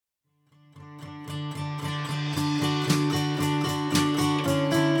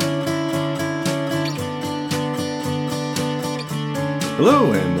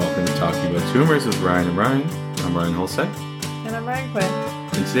Hello and welcome to Talking About Tumors with Ryan and Ryan. I'm Ryan Holstead. And I'm Ryan Quinn.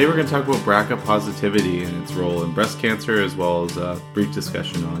 And today we're going to talk about BRCA positivity and its role in breast cancer, as well as a brief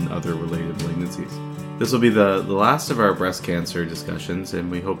discussion on other related malignancies. This will be the last of our breast cancer discussions, and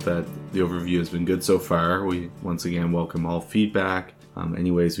we hope that the overview has been good so far. We once again welcome all feedback.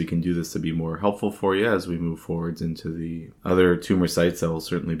 Any ways we can do this to be more helpful for you as we move forwards into the other tumor sites that will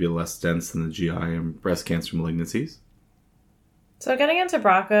certainly be less dense than the GI and breast cancer malignancies. So getting into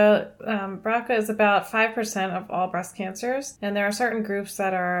BRCA, BRCA is about 5% of all breast cancers, and there are certain groups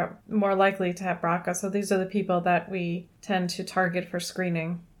that are more likely to have BRCA, so these are the people that we tend to target for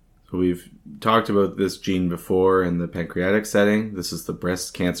screening. So we've talked about this gene before in the pancreatic setting. This is the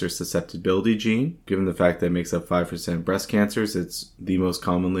breast cancer susceptibility gene. Given the fact that it makes up 5% of breast cancers, it's the most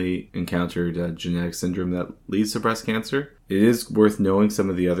commonly encountered genetic syndrome that leads to breast cancer. It is worth knowing some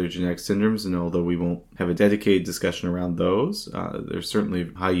of the other genetic syndromes, and although we won't have a dedicated discussion around those, there's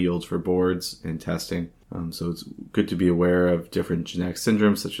certainly high yields for boards and testing. So it's good to be aware of different genetic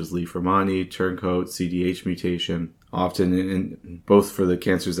syndromes such as Li-Fraumeni, turncoat, CDH mutation, often in both for the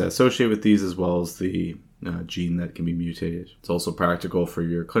cancers that associate with these as well as the gene that can be mutated. It's also practical for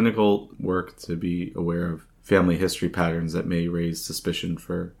your clinical work to be aware of family history patterns that may raise suspicion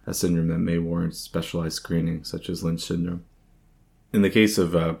for a syndrome that may warrant specialized screening, such as Lynch syndrome. In the case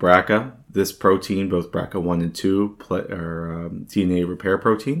of BRCA, this protein, both BRCA1 and 2, are DNA repair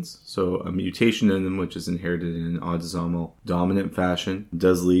proteins. So a mutation in them, which is inherited in an autosomal dominant fashion,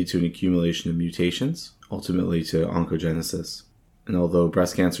 does lead to an accumulation of mutations, ultimately to oncogenesis. And although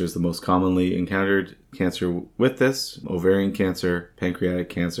breast cancer is the most commonly encountered cancer with this, ovarian cancer, pancreatic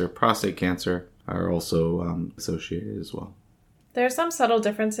cancer, prostate cancer are also associated as well. There are some subtle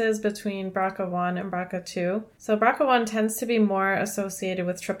differences between BRCA1 and BRCA2. So BRCA1 tends to be more associated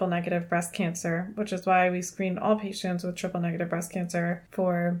with triple-negative breast cancer, which is why we screen all patients with triple-negative breast cancer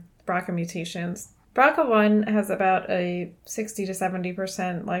for BRCA mutations. BRCA1 has about a 60 to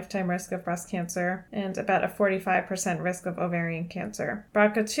 70% lifetime risk of breast cancer and about a 45% risk of ovarian cancer.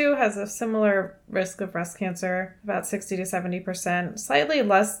 BRCA2 has a similar risk of breast cancer, about 60 to 70%, slightly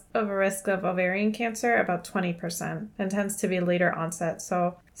less of a risk of ovarian cancer, about 20%, and tends to be later onset.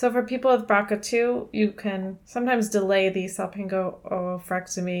 So for people with BRCA2, you can sometimes delay the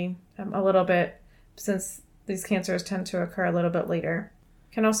salpingo-oophorectomy a little bit since these cancers tend to occur a little bit later.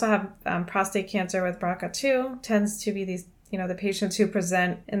 Can also have prostate cancer with BRCA2, tends to be these, the patients who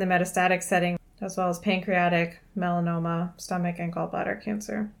present in the metastatic setting, as well as pancreatic, melanoma, stomach, and gallbladder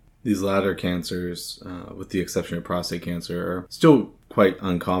cancer. These latter cancers, with the exception of prostate cancer, are still quite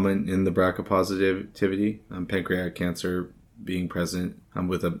uncommon in the BRCA positivity. Pancreatic cancer being present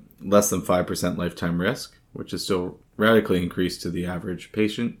with a less than 5% lifetime risk, which is still radically increased to the average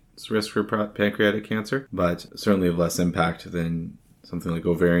patient's risk for pancreatic cancer, but certainly of less impact than something like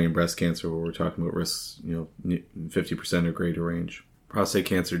ovarian breast cancer, where we're talking about risks, 50% or greater range. Prostate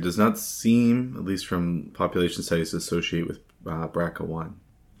cancer does not seem, at least from population studies, to associate with BRCA1.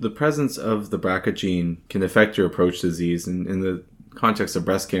 The presence of the BRCA gene can affect your approach to disease, and in the context of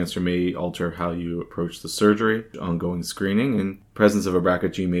breast cancer may alter how you approach the surgery, ongoing screening, and presence of a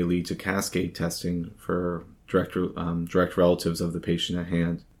BRCA gene may lead to cascade testing for direct relatives of the patient at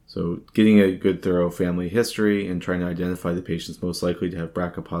hand. So getting a good thorough family history and trying to identify the patients most likely to have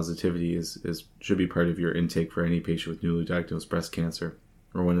BRCA positivity should be part of your intake for any patient with newly diagnosed breast cancer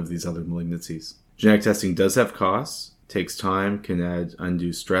or one of these other malignancies. Genetic testing does have costs, takes time, can add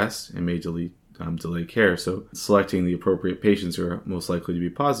undue stress, and may delay care. So selecting the appropriate patients who are most likely to be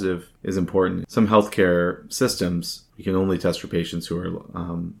positive is important. Some healthcare systems, you can only test for patients who are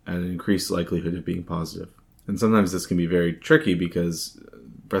at an increased likelihood of being positive. And sometimes this can be very tricky because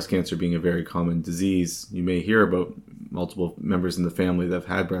breast cancer being a very common disease, you may hear about multiple members in the family that have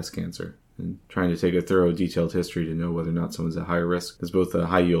had breast cancer. And trying to take a thorough, detailed history to know whether or not someone's at higher risk is both a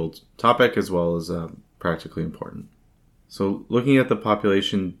high-yield topic as well as practically important. So looking at the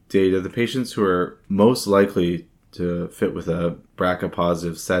population data, the patients who are most likely to fit with a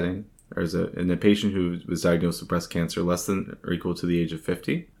BRCA-positive setting is a patient who was diagnosed with breast cancer less than or equal to the age of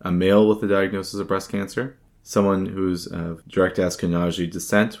 50, a male with a diagnosis of breast cancer, someone who's of direct Ashkenazi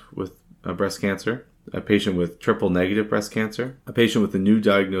descent with breast cancer, a patient with triple-negative breast cancer, a patient with a new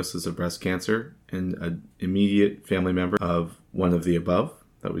diagnosis of breast cancer, and an immediate family member of one of the above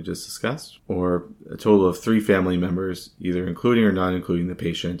that we just discussed, or a total of 3 family members, either including or not including the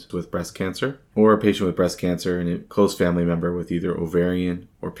patient with breast cancer, or a patient with breast cancer and a close family member with either ovarian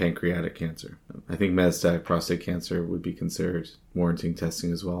or pancreatic cancer. I think metastatic prostate cancer would be considered warranting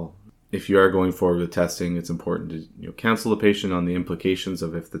testing as well. if you are going forward with testing, it's important to counsel the patient on the implications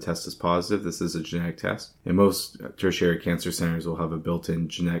of if the test is positive. This is a genetic test. And most tertiary cancer centers will have a built-in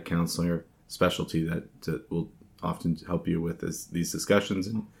genetic counselor specialty that will often help you with these discussions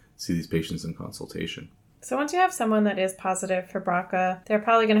and see these patients in consultation. So once you have someone that is positive for BRCA, they're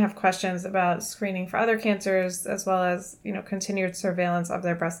probably going to have questions about screening for other cancers as well as, continued surveillance of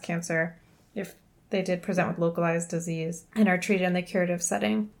their breast cancer if they did present with localized disease and are treated in the curative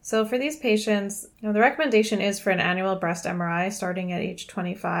setting. So for these patients, the recommendation is for an annual breast MRI starting at age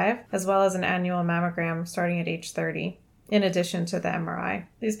 25, as well as an annual mammogram starting at age 30. In addition to the MRI.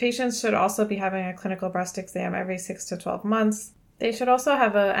 These patients should also be having a clinical breast exam every 6 to 12 months. They should also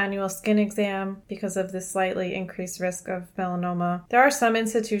have an annual skin exam because of the slightly increased risk of melanoma. There are some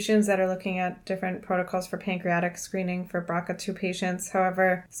institutions that are looking at different protocols for pancreatic screening for BRCA2 patients.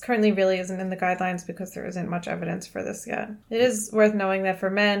 However, this currently really isn't in the guidelines because there isn't much evidence for this yet. It is worth knowing that for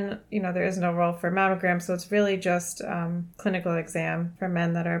men, there is no role for mammogram, so it's really just clinical exam for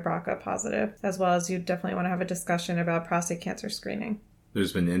men that are BRCA positive, as well as you definitely want to have a discussion about prostate cancer screening.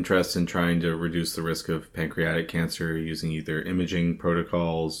 There's been interest in trying to reduce the risk of pancreatic cancer using either imaging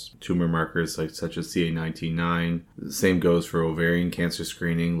protocols, tumor markers such as CA19-9. The same goes for ovarian cancer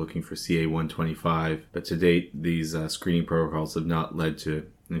screening, looking for CA125. But to date, these screening protocols have not led to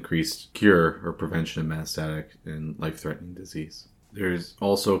increased cure or prevention of metastatic and life-threatening disease. There's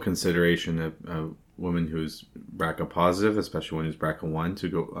also consideration of a woman who's BRCA positive, especially one who's BRCA1,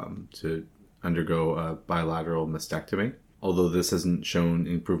 to undergo a bilateral mastectomy. Although this hasn't shown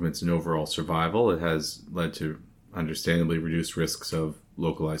improvements in overall survival, it has led to understandably reduced risks of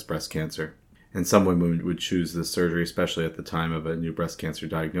localized breast cancer. And some women would choose this surgery, especially at the time of a new breast cancer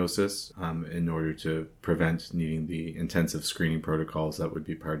diagnosis, in order to prevent needing the intensive screening protocols that would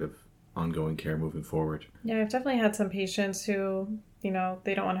be part of ongoing care moving forward. Yeah, I've definitely had some patients who, they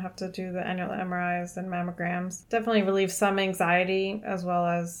don't want to have to do the annual MRIs and mammograms. Definitely relieves some anxiety, as well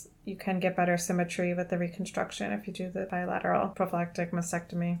as you can get better symmetry with the reconstruction if you do the bilateral prophylactic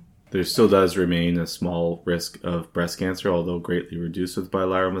mastectomy. There still does remain a small risk of breast cancer, although greatly reduced with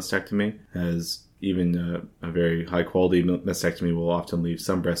bilateral mastectomy, as even a very high-quality mastectomy will often leave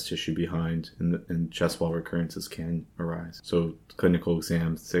some breast tissue behind, and chest wall recurrences can arise. So clinical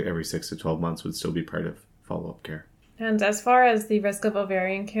exams every 6 to 12 months would still be part of follow-up care. And as far as the risk of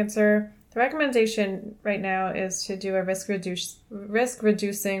ovarian cancer, the recommendation right now is to do a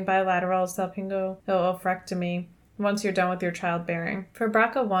risk-reducing bilateral salpingo-oophorectomy once you're done with your childbearing. For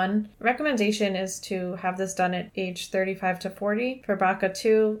BRCA1, recommendation is to have this done at age 35 to 40. For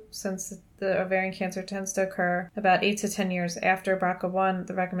BRCA2, since the ovarian cancer tends to occur about 8 to 10 years after BRCA1,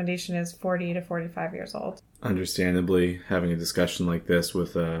 the recommendation is 40 to 45 years old. Understandably, having a discussion like this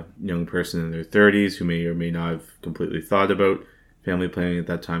with a young person in their 30s who may or may not have completely thought about family planning at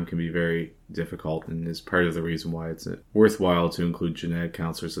that time can be very difficult, and is part of the reason why it's worthwhile to include genetic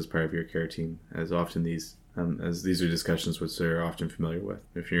counselors as part of your care team, as often these are discussions which they're often familiar with.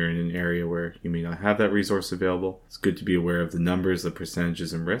 If you're in an area where you may not have that resource available, it's good to be aware of the numbers, the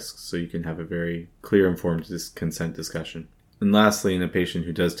percentages, and risks, so you can have a very clear, informed consent discussion. And lastly, in a patient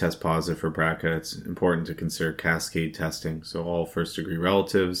who does test positive for BRCA, it's important to consider cascade testing. So all first-degree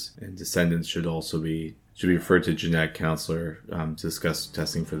relatives and descendants should be referred to a genetic counselor to discuss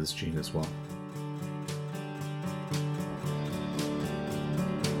testing for this gene as well.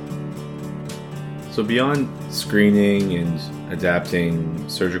 So beyond screening and adapting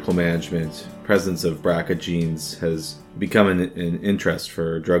surgical management, presence of BRCA genes has become an interest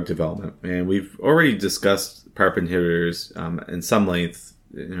for drug development. And we've already discussed PARP inhibitors in some length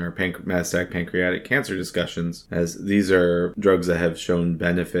in our metastatic pancreatic cancer discussions, as these are drugs that have shown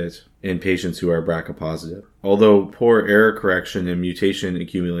benefit in patients who are BRCA positive. Although poor error correction and mutation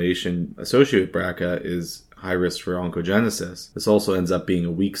accumulation associated with BRCA is high risk for oncogenesis, this also ends up being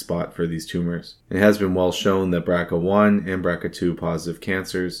a weak spot for these tumors. It has been well shown that BRCA1 and BRCA2 positive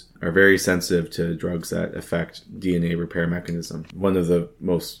cancers are very sensitive to drugs that affect DNA repair mechanism. One of the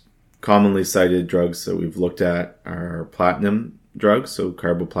most commonly cited drugs that we've looked at are platinum drugs, so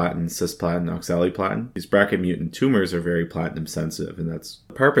carboplatin, cisplatin, oxaliplatin. These BRCA mutant tumors are very platinum sensitive, and that's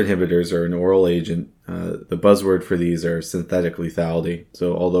PARP inhibitors are an oral agent. The buzzword for these are synthetic lethality.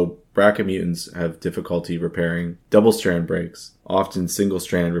 So although BRCA mutants have difficulty repairing double-strand breaks, often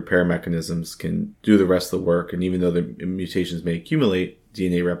single-strand repair mechanisms can do the rest of the work, and even though the mutations may accumulate,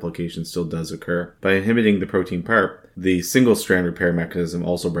 DNA replication still does occur. By inhibiting the protein PARP, the single-strand repair mechanism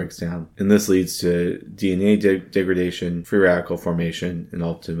also breaks down, and this leads to DNA degradation, free radical formation, and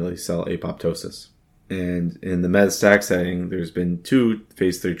ultimately cell apoptosis. And in the metastatic setting, there's been 2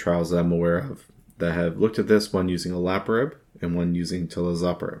 phase 3 trials that I'm aware of that have looked at this, one using olaparib and one using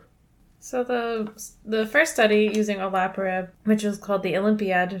talazoparib. So the first study using olaparib, which was called the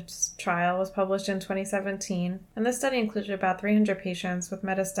Olympiad trial, was published in 2017. And this study included about 300 patients with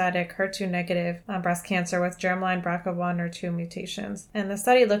metastatic HER2-negative breast cancer with germline BRCA1 or 2 mutations. And the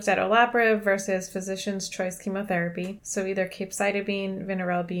study looked at olaparib versus physician's choice chemotherapy, so either capecitabine,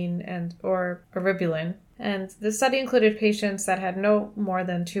 vinorelbine, or eribulin. And the study included patients that had no more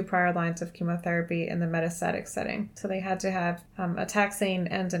than 2 prior lines of chemotherapy in the metastatic setting. So they had to have a taxane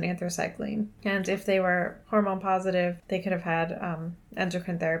and an anthracycline. And if they were hormone positive, they could have had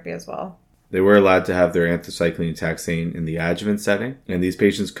endocrine therapy as well. They were allowed to have their anthracycline and taxane in the adjuvant setting, and these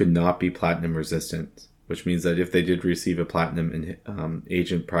patients could not be platinum resistant, which means that if they did receive a platinum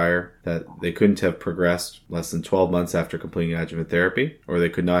agent prior, that they couldn't have progressed less than 12 months after completing adjuvant therapy, or they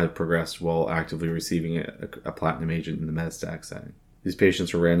could not have progressed while actively receiving a platinum agent in the metastatic setting. These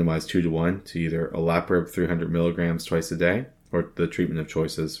patients were randomized 2-to-1 to either olaparib 300 milligrams twice a day, or the treatment of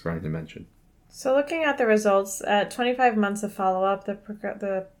choices Ryan mentioned. So looking at the results, at 25 months of follow-up,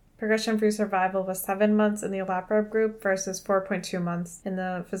 the progression-free survival was 7 months in the olaparib group versus 4.2 months in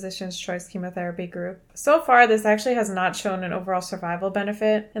the physician's choice chemotherapy group. So far, this actually has not shown an overall survival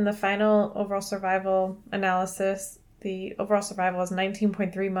benefit. In the final overall survival analysis, the overall survival was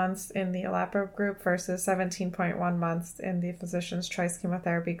 19.3 months in the olaparib group versus 17.1 months in the physician's choice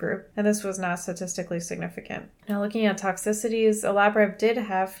chemotherapy group, and this was not statistically significant. Now, looking at toxicities, olaparib did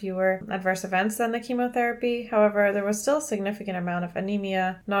have fewer adverse events than the chemotherapy. However, there was still a significant amount of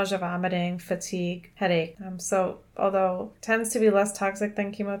anemia, nausea, vomiting, fatigue, headache. So although it tends to be less toxic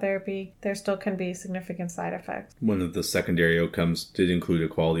than chemotherapy, there still can be significant side effects. One of the secondary outcomes did include a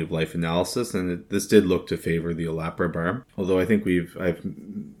quality of life analysis, and this did look to favor the olaparib arm. Although I think we've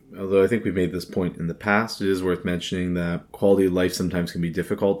made this point in the past, it is worth mentioning that quality of life sometimes can be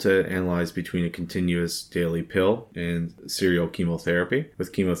difficult to analyze between a continuous daily pill and serial chemotherapy.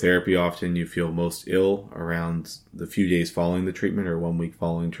 With chemotherapy, often you feel most ill around the few days following the treatment or 1 week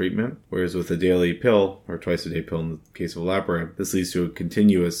following treatment. Whereas with a daily pill, or twice a day pill in the case of olaparib, this leads to a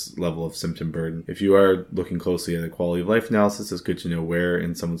continuous level of symptom burden. If you are looking closely at a quality of life analysis, it's good to know where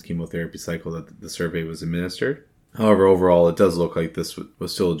in someone's chemotherapy cycle that the survey was administered. However, overall, it does look like this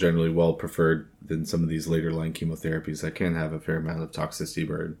was still generally well preferred than some of these later line chemotherapies that can have a fair amount of toxicity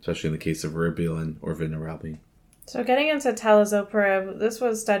burden, especially in the case of eribulin or vinorelbine. So getting into talazoparib, this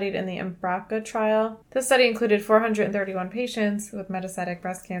was studied in the BRCA trial. This study included 431 patients with metastatic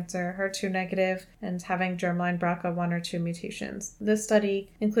breast cancer, HER2 negative, and having germline BRCA1 or 2 mutations. This study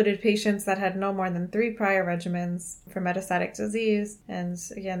included patients that had no more than 3 prior regimens for metastatic disease, and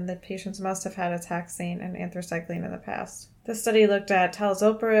again, the patients must have had a taxane and anthracycline in the past. The study looked at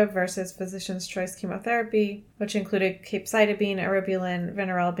talazoparib versus physician's choice chemotherapy, which included capecitabine, eribulin,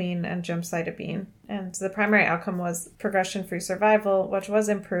 vinorelbine, and gemcitabine. And the primary outcome was progression-free survival, which was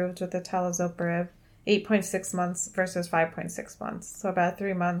improved with the talazoparib, 8.6 months versus 5.6 months, so about a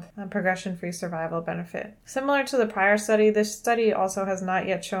 3-month progression-free survival benefit. Similar to the prior study, this study also has not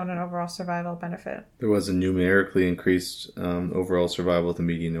yet shown an overall survival benefit. There was a numerically increased overall survival with a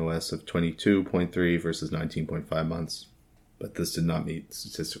median OS of 22.3 versus 19.5 months. But this did not meet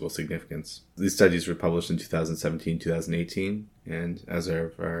statistical significance. These studies were published in 2017-2018, and as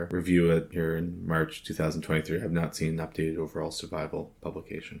of our review here in March 2023, I have not seen an updated overall survival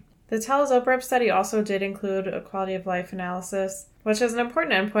publication. The talazoparib study also did include a quality of life analysis, which is an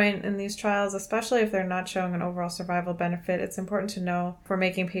important endpoint in these trials, especially if they're not showing an overall survival benefit. It's important to know if we're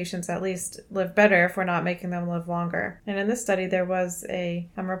making patients at least live better if we're not making them live longer. And in this study, there was a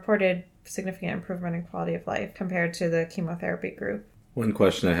reported significant improvement in quality of life compared to the chemotherapy group. One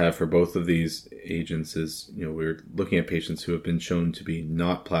question I have for both of these agents is, we're looking at patients who have been shown to be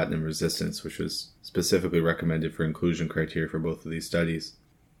not platinum resistant, which was specifically recommended for inclusion criteria for both of these studies.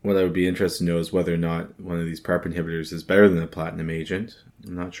 What I would be interested to know is whether or not one of these PARP inhibitors is better than a platinum agent.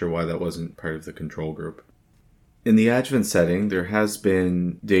 I'm not sure why that wasn't part of the control group. In the adjuvant setting, there has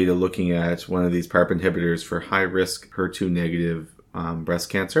been data looking at one of these PARP inhibitors for high-risk HER2-negative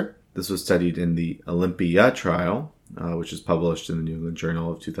breast cancer. This was studied in the Olympia trial, which was published in the New England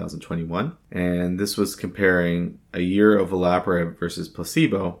Journal of 2021. And this was comparing a year of olaparib versus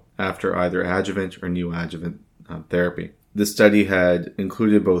placebo after either adjuvant or neoadjuvant therapy. This study had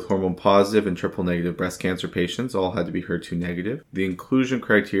included both hormone-positive and triple-negative breast cancer patients. All had to be HER2 negative. The inclusion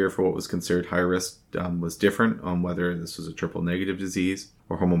criteria for what was considered high risk was different on whether this was a triple-negative disease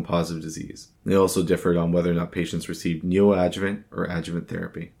or hormone-positive disease. They also differed on whether or not patients received neoadjuvant or adjuvant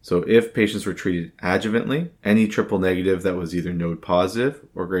therapy. So if patients were treated adjuvantly, any triple-negative that was either node-positive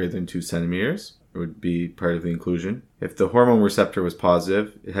or greater than 2 centimeters, would be part of the inclusion. If the hormone receptor was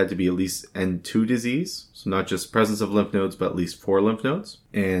positive, it had to be at least N2 disease, so not just presence of lymph nodes, but at least 4 lymph nodes.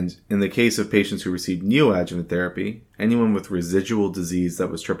 And in the case of patients who received neoadjuvant therapy, anyone with residual disease that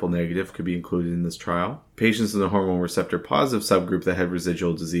was triple negative could be included in this trial. Patients in the hormone receptor positive subgroup that had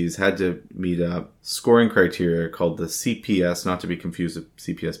residual disease had to meet a scoring criteria called the CPS, not to be confused with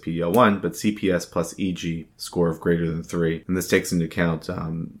CPS PD-L1, but CPS plus EG score of greater than 3. And this takes into account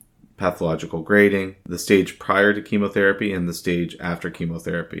pathological grading, the stage prior to chemotherapy, and the stage after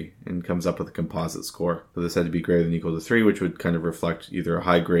chemotherapy, and comes up with a composite score. So this had to be greater than or equal to 3, which would kind of reflect either a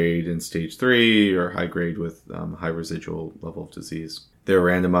high grade in stage 3 or high grade with high residual level of disease. They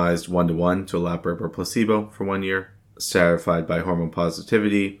were randomized 1-to-1 to olaparib or placebo for 1 year, stratified by hormone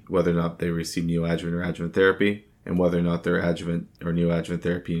positivity, whether or not they received neoadjuvant or adjuvant therapy, and whether or not their adjuvant or neoadjuvant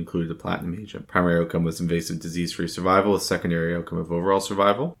therapy included a platinum agent. Primary outcome was invasive disease-free survival, with secondary outcome of overall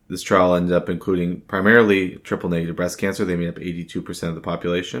survival. This trial ended up including primarily triple-negative breast cancer. They made up 82% of the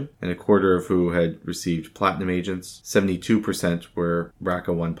population, and a quarter of who had received platinum agents. 72% were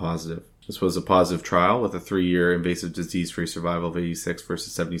BRCA1 positive. This was a positive trial with a 3-year invasive disease-free survival of 86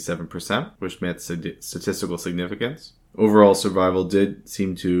 versus 77%, which met statistical significance. Overall survival did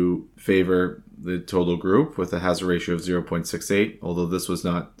seem to favor the total group with a hazard ratio of 0.68, although this was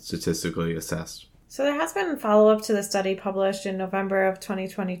not statistically assessed. So there has been follow-up to the study published in November of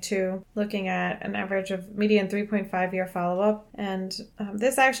 2022, looking at an average of median 3.5-year follow-up. And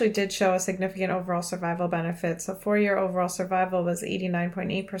this actually did show a significant overall survival benefit. So 4-year overall survival was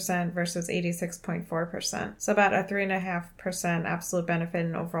 89.8% versus 86.4%. So about a 3.5% absolute benefit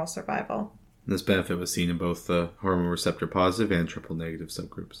in overall survival. This benefit was seen in both the hormone receptor positive and triple negative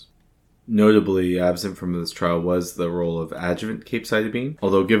subgroups. Notably absent from this trial was the role of adjuvant capecitabine,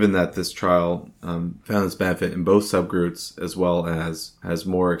 although given that this trial found its benefit in both subgroups as well as has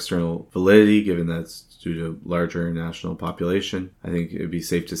more external validity, given that it's due to larger international population, I think it would be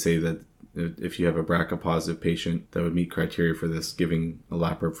safe to say that if you have a BRCA positive patient that would meet criteria for this, giving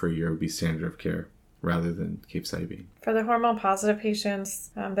olaparib for a year would be standard of care rather than capecitabine. For the hormone-positive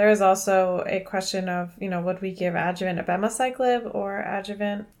patients, there is also a question of, would we give adjuvant abemaciclib or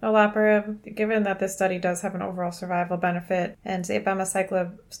adjuvant olaparib? Given that this study does have an overall survival benefit, and the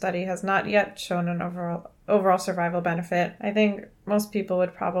abemaciclib study has not yet shown an overall survival benefit, I think most people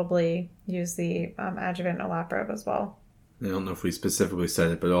would probably use the adjuvant olaparib as well. I don't know if we specifically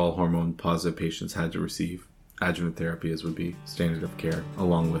said it, but all hormone-positive patients had to receive adjuvant therapy as would be standard of care,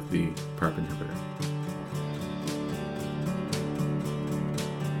 along with the PARP inhibitor.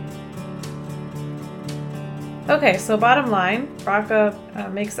 Okay, so bottom line,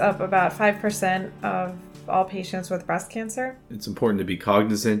 BRCA makes up about 5% of all patients with breast cancer. It's important to be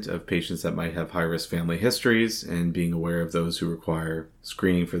cognizant of patients that might have high-risk family histories and being aware of those who require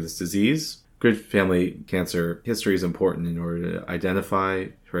screening for this disease. Good family cancer history is important in order to identify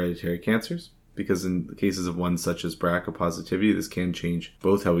hereditary cancers, because in the cases of ones such as BRCA positivity, this can change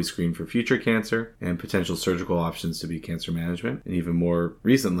both how we screen for future cancer and potential surgical options to be cancer management, and even more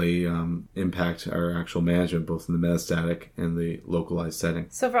recently impact our actual management both in the metastatic and the localized setting.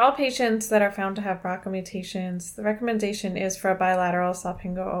 So for all patients that are found to have BRCA mutations, the recommendation is for a bilateral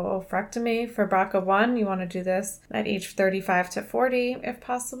salpingo-oophorectomy. For BRCA1, you want to do this at age 35 to 40 if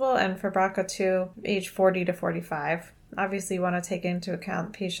possible, and for BRCA2, age 40 to 45. Obviously, you want to take into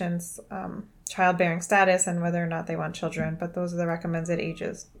account patients' childbearing status and whether or not they want children, but those are the recommended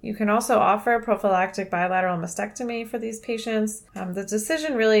ages. You can also offer prophylactic bilateral mastectomy for these patients. The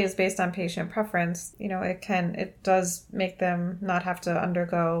decision really is based on patient preference. It does make them not have to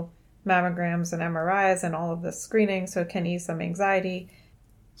undergo mammograms and MRIs and all of this screening, so it can ease some anxiety.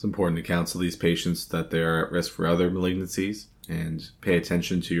 It's important to counsel these patients that they are at risk for other malignancies and pay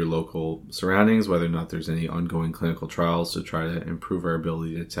attention to your local surroundings, whether or not there's any ongoing clinical trials to try to improve our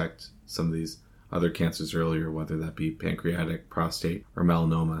ability to detect some of these other cancers earlier, whether that be pancreatic, prostate, or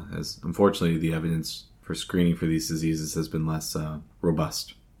melanoma, as unfortunately the evidence for screening for these diseases has been less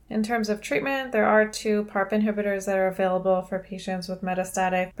robust. In terms of treatment, there are 2 PARP inhibitors that are available for patients with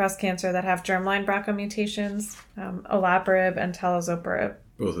metastatic breast cancer that have germline BRCA mutations, olaparib and talazoparib.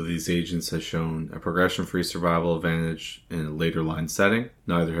 Both of these agents have shown a progression-free survival advantage in a later line setting.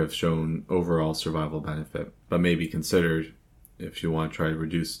 Neither have shown overall survival benefit, but may be considered if you want to try to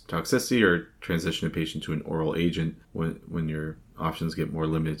reduce toxicity or transition a patient to an oral agent when your options get more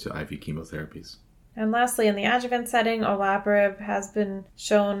limited to IV chemotherapies. And lastly, in the adjuvant setting, olaparib has been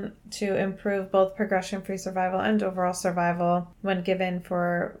shown to improve both progression-free survival and overall survival when given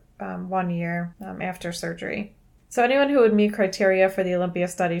for 1 year after surgery. So anyone who would meet criteria for the Olympia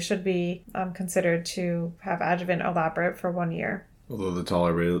study should be considered to have adjuvant olaparib for 1 year. Although the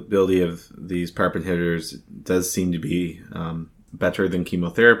tolerability of these PARP inhibitors does seem to be better than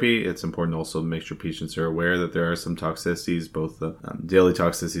chemotherapy, it's important also to make sure patients are aware that there are some toxicities, both the daily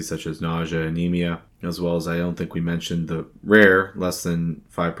toxicities such as nausea, anemia, as well as I don't think we mentioned the rare, less than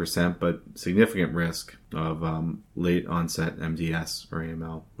 5%, but significant risk of late onset MDS or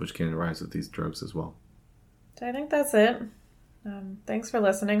AML, which can arise with these drugs as well. So I think that's it. Thanks for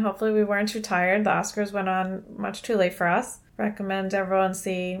listening. Hopefully we weren't too tired. The Oscars went on much too late for us. Recommend everyone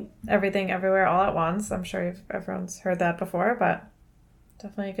see Everything Everywhere All at Once. I'm sure everyone's heard that before, but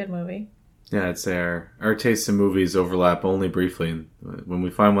definitely a good movie. Yeah, I'd say our tastes in movies overlap only briefly. And when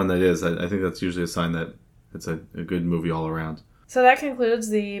we find one that is, I think that's usually a sign that it's a good movie all around. So that concludes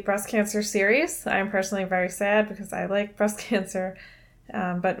the breast cancer series. I'm personally very sad because I like breast cancer.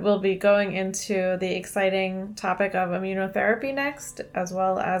 But we'll be going into the exciting topic of immunotherapy next, as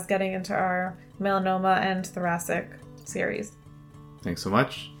well as getting into our melanoma and thoracic series. Thanks so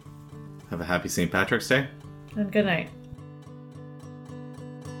much. Have a happy St. Patrick's Day. And good night.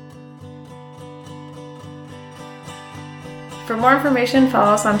 For more information,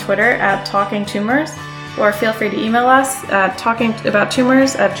 follow us on Twitter at Talking Tumors, or feel free to email us at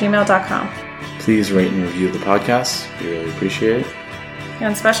talkingabouttumors@gmail.com. Please rate and review the podcast. We really appreciate it.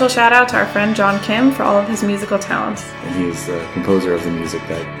 And special shout out to our friend John Kim for all of his musical talents. And he is the composer of the music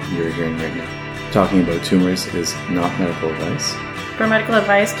that you're hearing right now. Talking About Tumors is not medical advice. For medical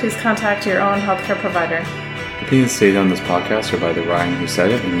advice, please contact your own healthcare provider. Opinions stated on this podcast are by the Ryan who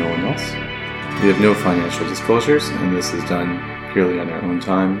said it and no one else. We have no financial disclosures, and this is done purely on our own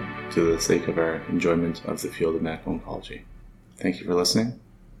time to the sake of our enjoyment of the field of medical oncology. Thank you for listening,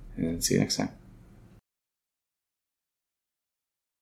 and see you next time.